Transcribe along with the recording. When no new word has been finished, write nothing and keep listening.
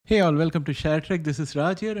Hey all, welcome to ShareTrek. This is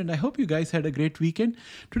Raj here, and I hope you guys had a great weekend.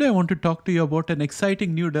 Today I want to talk to you about an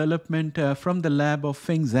exciting new development from the lab of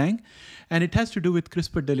Feng Zhang, and it has to do with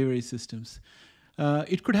CRISPR delivery systems.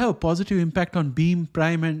 It could have a positive impact on Beam,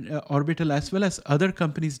 Prime, and Orbital, as well as other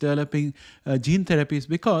companies developing gene therapies,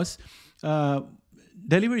 because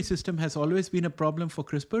delivery system has always been a problem for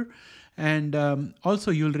CRISPR. And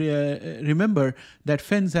also you'll remember that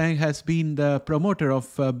Feng Zhang has been the promoter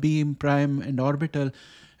of Beam, Prime, and Orbital.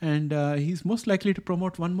 And he's most likely to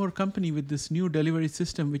promote one more company with this new delivery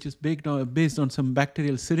system, which is based on some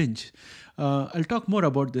bacterial syringe. I'll talk more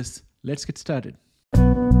about this. Let's get started.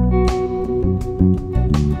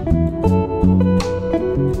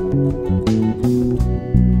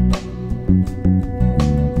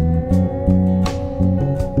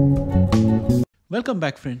 Welcome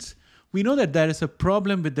back, friends. We know that there is a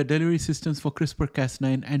problem with the delivery systems for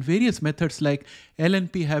CRISPR-Cas9, and various methods like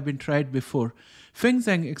LNP have been tried before. Feng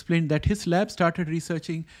Zhang explained that his lab started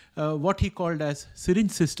researching what he called as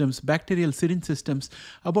syringe systems, bacterial syringe systems,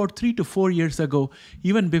 about 3 to 4 years ago,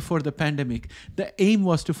 even before the pandemic. The aim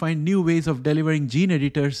was to find new ways of delivering gene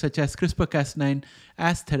editors such as CRISPR-Cas9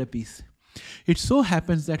 as therapies. It so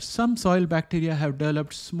happens that some soil bacteria have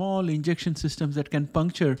developed small injection systems that can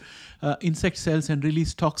puncture insect cells and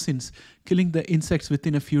release toxins, killing the insects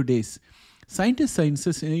within a few days. Scientists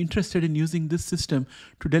are interested in using this system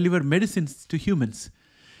to deliver medicines to humans.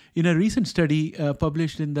 In a recent study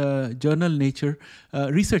published in the journal Nature,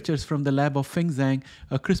 researchers from the lab of Feng Zhang,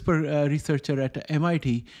 a CRISPR researcher at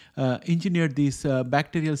MIT, engineered these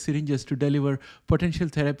bacterial syringes to deliver potential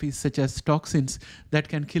therapies such as toxins that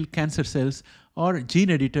can kill cancer cells or gene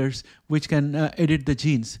editors which can edit the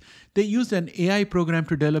genes. They used an AI program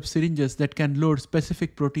to develop syringes that can load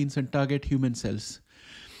specific proteins and target human cells.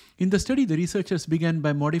 In the study, the researchers began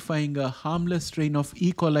by modifying a harmless strain of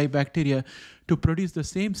E. coli bacteria to produce the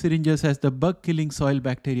same syringes as the bug-killing soil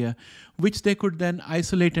bacteria, which they could then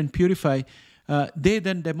isolate and purify. They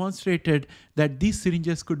then demonstrated that these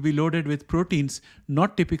syringes could be loaded with proteins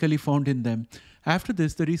not typically found in them. After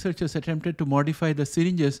this, the researchers attempted to modify the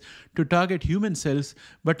syringes to target human cells,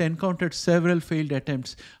 but encountered several failed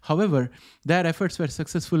attempts. However, their efforts were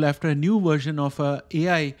successful after a new version of an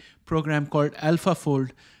AI program called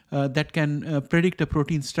AlphaFold that can predict a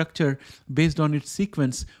protein structure based on its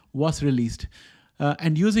sequence was released.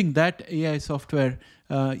 And using that AI software,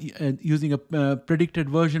 using a predicted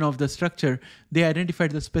version of the structure, they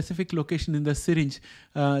identified the specific location in the syringe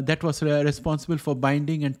that was responsible for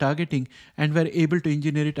binding and targeting, and were able to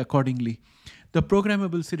engineer it accordingly. The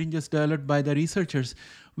programmable syringes developed by the researchers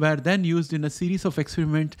were then used in a series of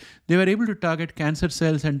experiments. They were able to target cancer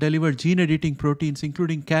cells and deliver gene-editing proteins,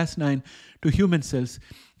 including Cas9, to human cells.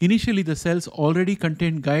 Initially, the cells already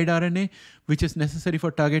contained guide RNA, which is necessary for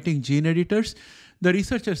targeting gene editors. The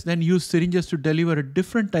researchers then used syringes to deliver a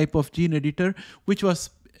different type of gene editor, which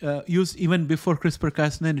was used even before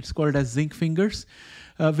CRISPR-Cas9. It's called as zinc fingers,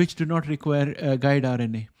 which do not require guide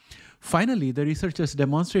RNA. Finally, the researchers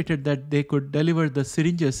demonstrated that they could deliver the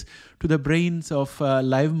syringes to the brains of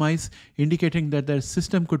live mice, indicating that their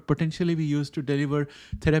system could potentially be used to deliver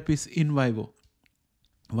therapies in vivo.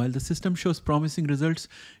 While the system shows promising results,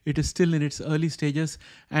 it is still in its early stages,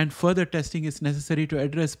 and further testing is necessary to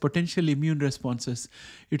address potential immune responses.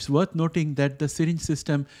 It's worth noting that the syringe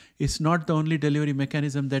system is not the only delivery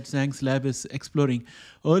mechanism that Zhang's lab is exploring.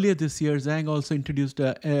 Earlier this year, Zhang also introduced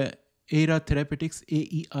AERA Therapeutics,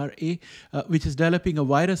 AERA, which is developing a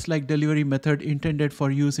virus-like delivery method intended for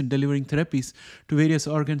use in delivering therapies to various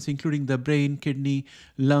organs, including the brain, kidney,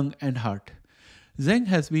 lung, and heart. Zhang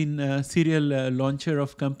has been a serial launcher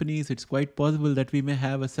of companies. It's quite possible that we may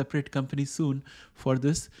have a separate company soon for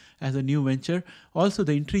this as a new venture. Also,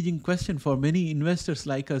 the intriguing question for many investors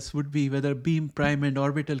like us would be whether Beam, Prime, and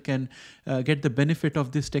Orbital can get the benefit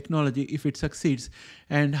of this technology if it succeeds,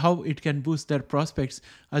 and how it can boost their prospects,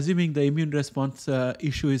 assuming the immune response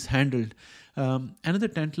issue is handled. Another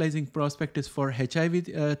tantalizing prospect is for HIV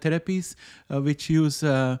therapies, which use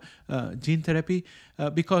gene therapy,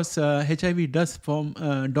 because HIV does form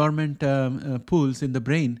dormant pools in the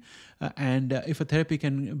brain. And if a therapy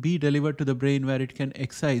can be delivered to the brain where it can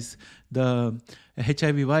excise the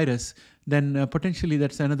HIV virus, then potentially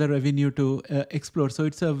that's another avenue to explore. So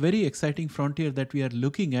it's a very exciting frontier that we are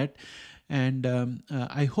looking at. And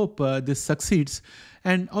I hope this succeeds.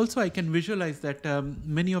 And also I can visualize that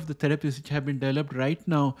many of the therapies which have been developed right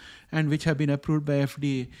now and which have been approved by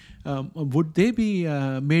FDA would they be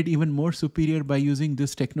made even more superior by using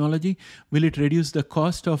this technology? Will it reduce the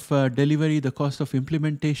cost of delivery, the cost of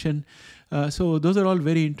implementation? So those are all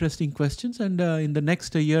very interesting questions, and in the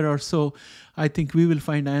next year or so, I think we will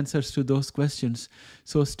find answers to those questions.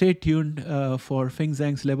 So stay tuned for Feng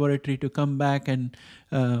Zhang's laboratory to come back and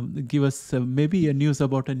give us maybe a news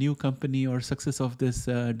about a new company or success of this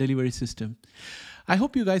delivery system. I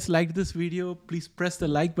hope you guys liked this video. Please press the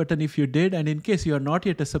like button if you did. And in case you are not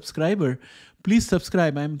yet a subscriber, please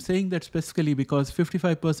subscribe. I'm saying that specifically because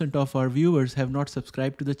 55% of our viewers have not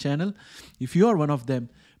subscribed to the channel. If you are one of them,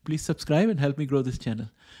 please subscribe and help me grow this channel.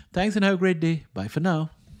 Thanks and have a great day. Bye for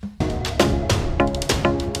now.